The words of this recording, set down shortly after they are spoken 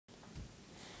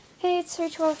Hey, it's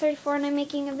Sir1234 and I'm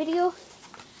making a video.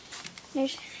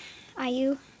 There's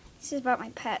Ayu. This is about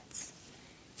my pets.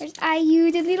 There's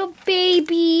Ayu, the little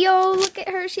baby. Oh, look at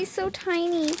her. She's so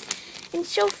tiny and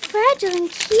so fragile and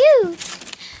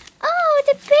cute. Oh,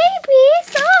 the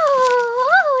babies.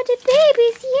 Oh, the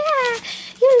babies. Yeah,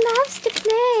 you loves to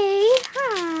play.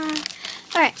 Huh.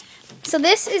 All right. So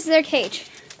this is their cage.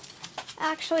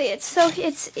 Actually, it's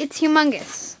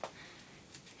humongous.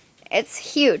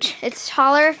 It's huge. It's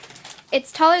taller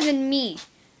than me.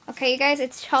 Okay, you guys,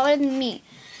 it's taller than me.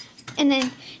 And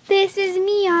then this is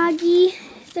Miyagi,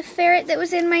 the ferret that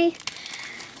was in my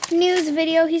news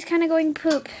video. He's kind of going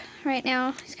poop right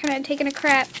now. He's kind of taking a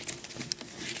crap.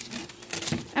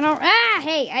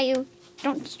 Hey, Ayu,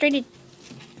 don't straight it.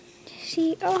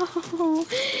 See, oh,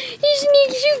 he's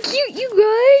so cute, you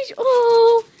guys.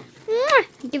 Oh,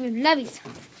 mwah. Give him lovies.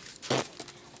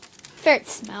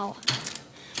 Ferrets smell.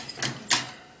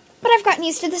 But I've gotten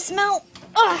used to the smell.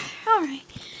 Oh, all right.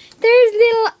 There's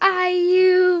little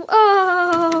Ayu.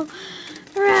 Oh,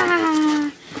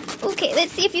 rah. Okay,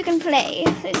 let's see if you can play.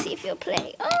 Let's see if you'll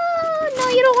play. Oh, no,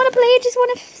 you don't want to play. I just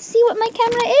want to see what my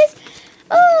camera is.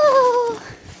 Oh,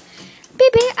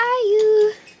 baby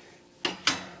Ayu.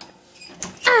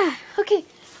 Okay.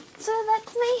 So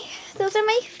those are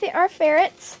our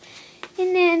ferrets.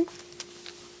 And then,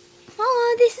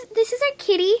 oh, this is our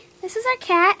kitty. This is our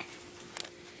cat.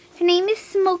 Her name is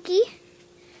Smokey,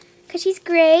 because she's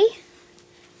gray,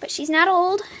 but she's not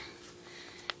old.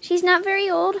 She's not very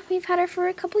old. We've had her for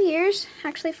a couple years.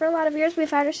 Actually, for a lot of years.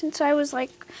 We've had her since I was like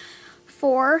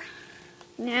 4.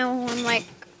 Now I'm like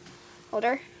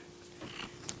older.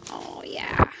 Oh,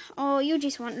 yeah. Oh, you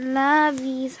just want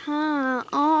lovies, huh?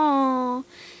 Oh,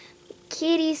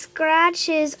 kitty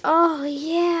scratches. Oh,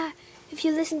 yeah. If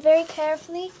you listen very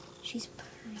carefully, she's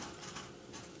purring.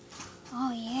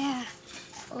 Oh, yeah.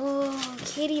 Oh,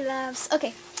 kitty loves.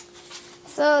 Okay,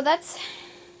 so that's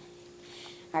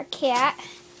our cat,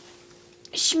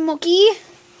 Smokey.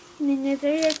 And then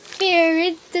there's our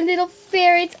ferrets, the little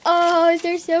ferrets. Oh,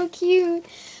 they're so cute.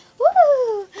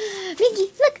 Woo!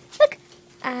 Mickey, look.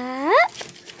 Up.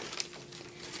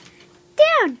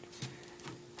 Down.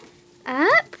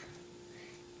 Up.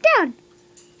 Down.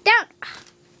 Down.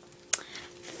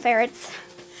 Ferrets.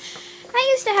 I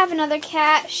used to have another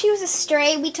cat. She was a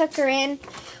stray. We took her in.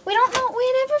 We don't know.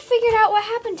 We never figured out what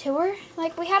happened to her.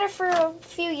 Like, we had her for a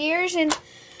few years, and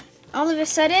all of a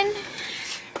sudden,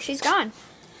 she's gone.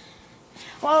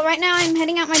 Well, right now I'm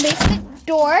heading out my basement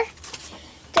door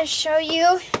to show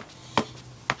you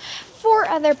 4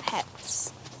 other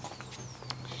pets.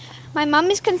 My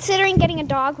mom is considering getting a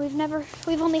dog.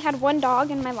 We've only had one dog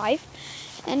in my life,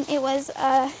 and it was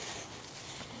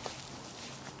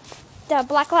the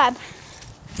Black Lab.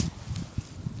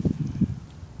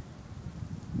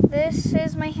 This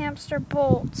is my hamster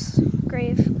Bolt's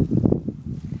grave.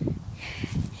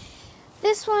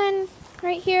 This one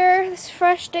right here, this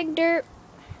fresh dig dirt,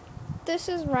 this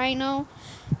is Rhino.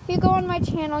 If you go on my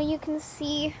channel, you can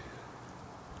see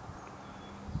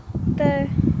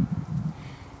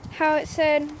how it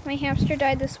said my hamster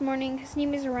died this morning. His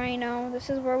name is Rhino. This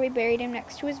is where we buried him,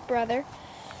 next to his brother.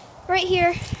 Right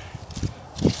here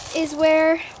is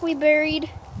where we buried,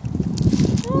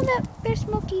 oh, there's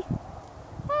Smokey.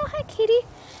 Oh, hi, kitty.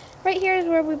 Right here is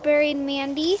where we buried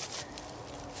Mandy.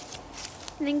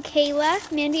 And then Kayla.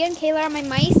 Mandy and Kayla are my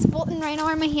mice. Bolt and Rhino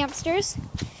are my hamsters.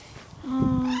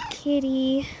 Oh,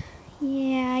 kitty.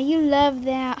 Yeah, you love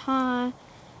that, huh?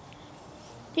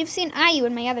 You've seen Ayu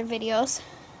in my other videos.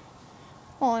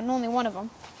 Oh, and only one of them.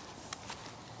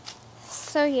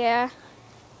 So, yeah.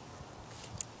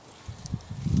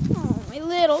 Oh, my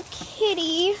little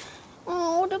kitty.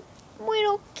 Oh, the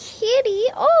little kitty.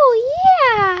 Oh,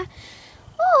 yeah.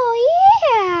 Oh,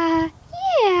 yeah.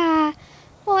 Yeah.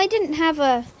 Well, I didn't have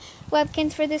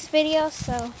webkins for this video,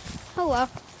 so oh well.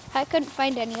 I couldn't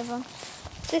find any of them.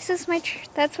 This is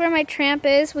that's where my tramp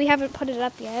is. We haven't put it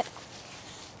up yet.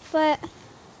 But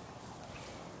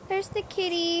there's the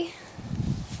kitty.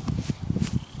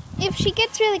 If she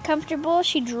gets really comfortable,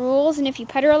 she drools, and if you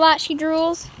pet her a lot, she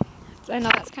drools. I know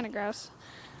that's kind of gross.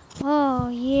 Oh,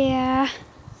 yeah.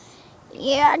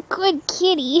 Yeah, good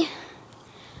kitty.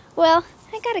 Well,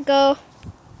 I gotta go.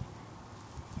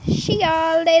 See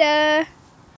y'all later.